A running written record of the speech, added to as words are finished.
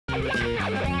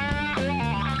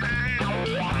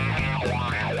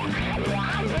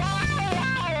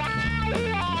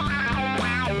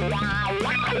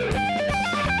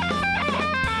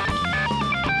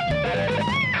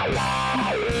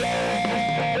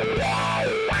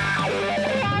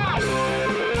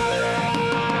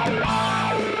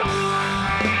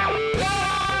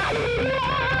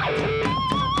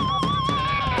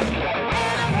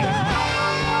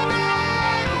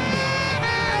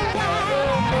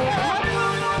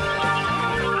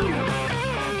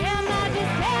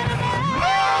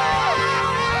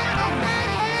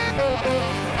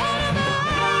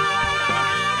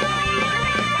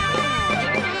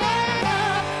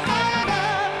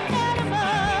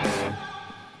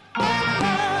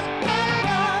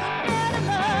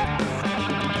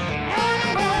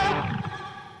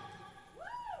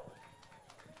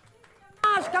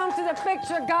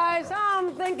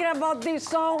forget about this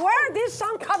song. Where is this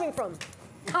song coming from?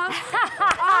 Huh?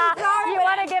 I'm sorry. You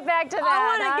want to get back to that? I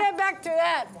want to get back to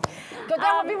that. Because that's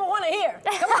what people want to hear.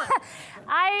 Come on.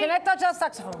 Can I touch that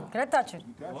saxophone? Can I touch it?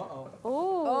 Ooh.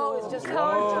 Oh, it's just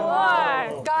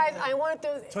Whoa. Guys, I wanted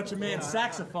to touch a man's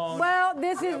saxophone. Well,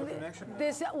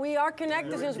 we are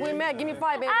connected since we met. Give me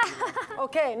 5, baby.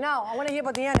 Okay, now I want to hear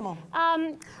about the animal.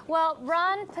 Well,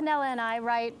 Ron, Pinella, and I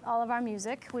write all of our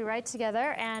music. We write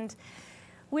together, and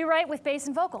we write with bass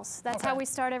and vocals. That's how we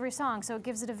start every song. So it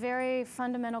gives it a very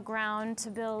fundamental ground to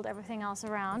build everything else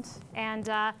around. And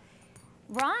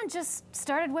Ron just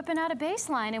started whipping out a bass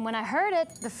line, and when I heard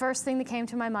it, the first thing that came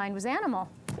to my mind was Animal,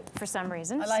 for some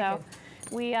reason. I like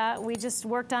it. We just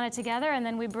worked on it together, and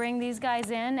then we bring these guys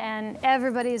in, and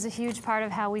everybody is a huge part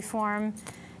of how we form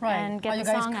and get the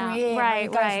song out. Right,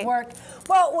 you guys work.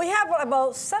 Well, we have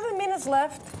about 7 minutes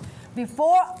left.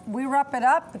 Before we wrap it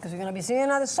up, because we're going to be singing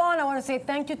another song, I want to say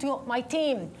thank you to my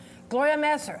team, Gloria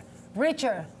Messer,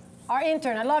 Richard, our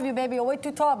intern. I love you, baby. You're way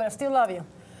too tall, but I still love you.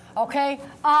 Okay?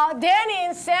 Danny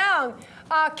in sound,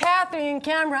 Catherine in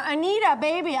camera, Anita,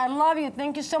 baby, I love you.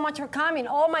 Thank you so much for coming.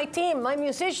 All my team, my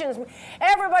musicians,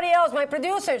 everybody else, my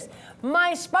producers,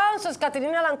 my sponsors,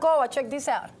 Katerina Lankova. Check this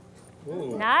out.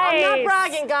 Ooh. Nice. I'm not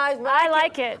bragging, guys, but I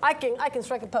like it. I can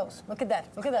strike a pose. Look at that.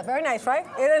 Look at that. Very nice, right?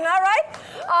 Isn't that right?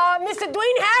 Mr.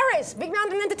 Dwayne Harris, Big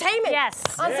Mountain Entertainment. Yes.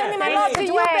 I'm sending my love to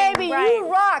you, baby. Right.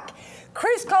 You rock.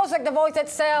 Chris Kozak, the voice that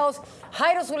sells.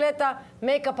 Jairo Zuleta,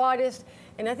 makeup artist.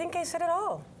 And I think I said it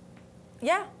all.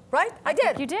 Yeah, right? I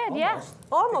did. You did, yeah.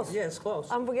 Almost. Yeah, it's close.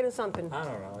 I'm forgetting something. I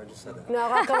don't know. I just said that. No,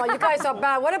 come on. You guys are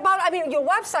bad. What about, your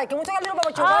website? Can we talk a little bit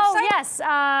about your website? Oh, yes.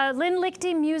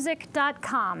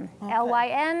 LynLechtyMusic.com.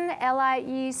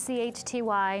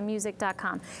 LynLechty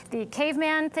music.com. The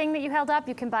caveman thing that you held up,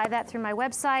 you can buy that through my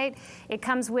website. It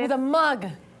comes with a mug.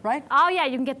 Right? Oh yeah,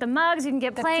 you can get the mugs, you can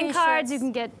get playing cards, you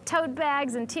can get tote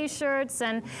bags and t-shirts,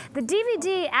 and the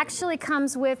DVD actually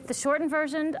comes with the shortened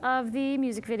version of the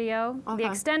music video, the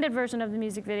extended version of the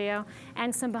music video,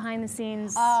 and some behind the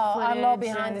scenes footage. I love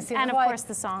behind the scenes. And of course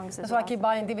the songs That's why I keep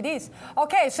buying DVDs.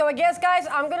 Okay, so I guess guys,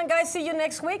 I'm gonna see you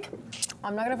next week.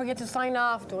 I'm not gonna forget to sign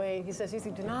off, Dwayne. He says,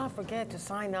 Sissy, do not forget to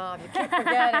sign off. You keep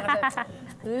forgetting. I said,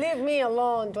 leave me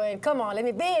alone, Dwayne. Come on, let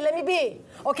me be.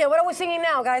 Okay, what are we singing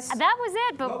now, guys? That was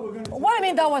it, but what do you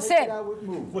mean that was it? No.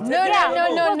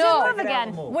 We'll move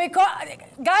again.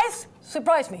 Guys,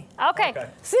 surprise me. Okay.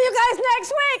 See you guys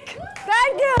next week.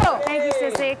 Thank you. Thank you,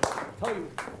 Sissy.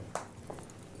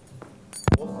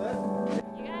 What's that?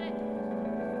 You got it.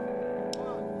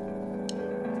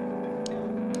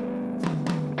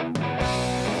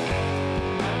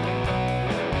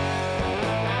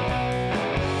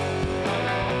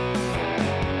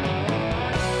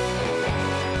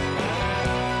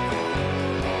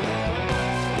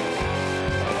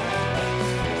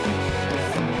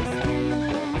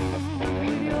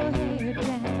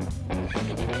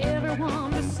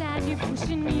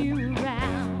 Pushing you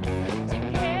around.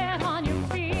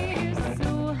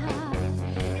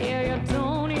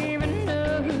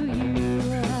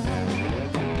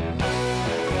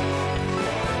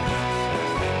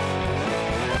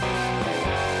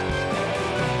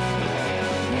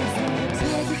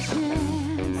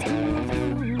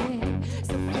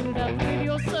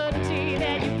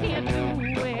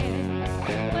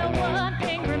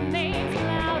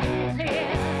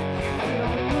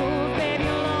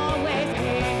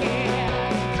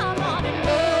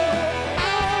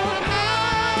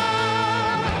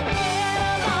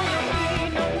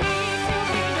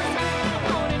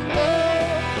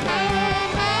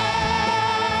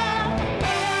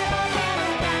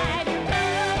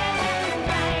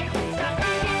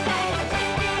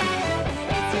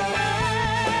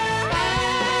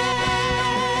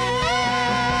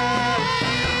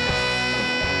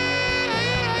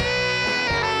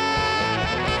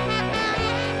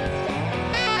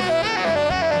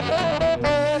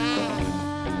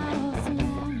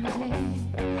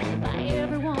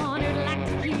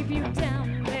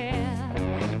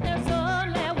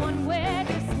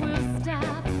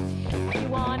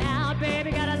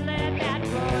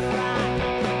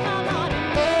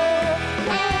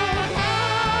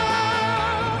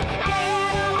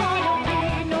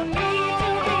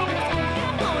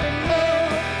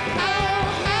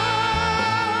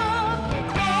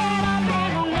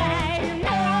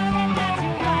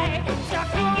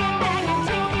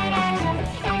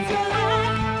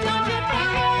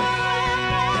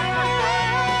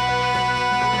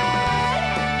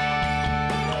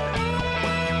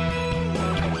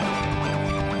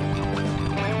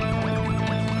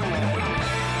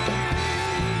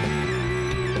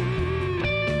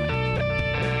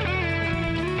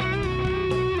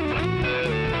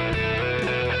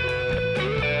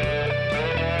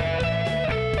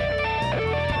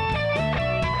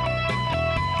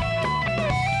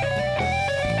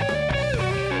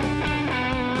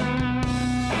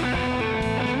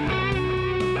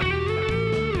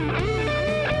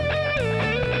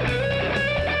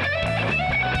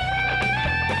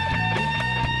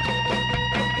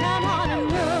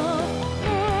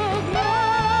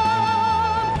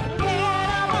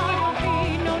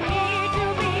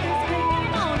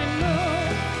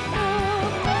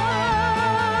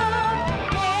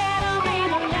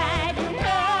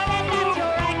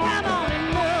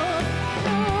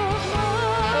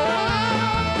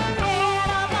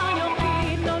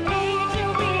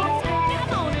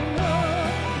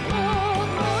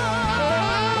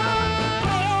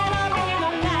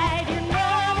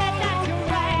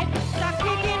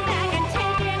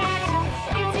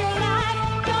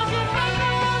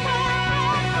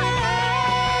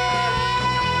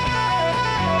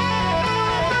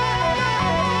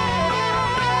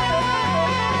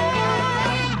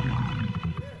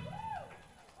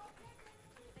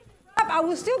 Are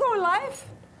we still going live?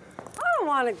 I don't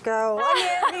want to go.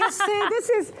 I mean, you see, this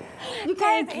is, you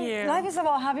can't, Thank you. life is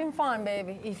about having fun,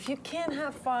 baby. If you can't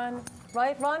have fun,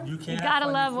 right, Ron? You can't. You have gotta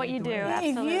fun, love you what can't you do do. anything.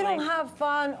 Absolutely. If you don't have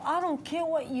fun, I don't care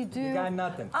what you do. You got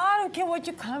nothing. I don't care where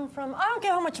you come from. I don't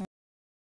care how much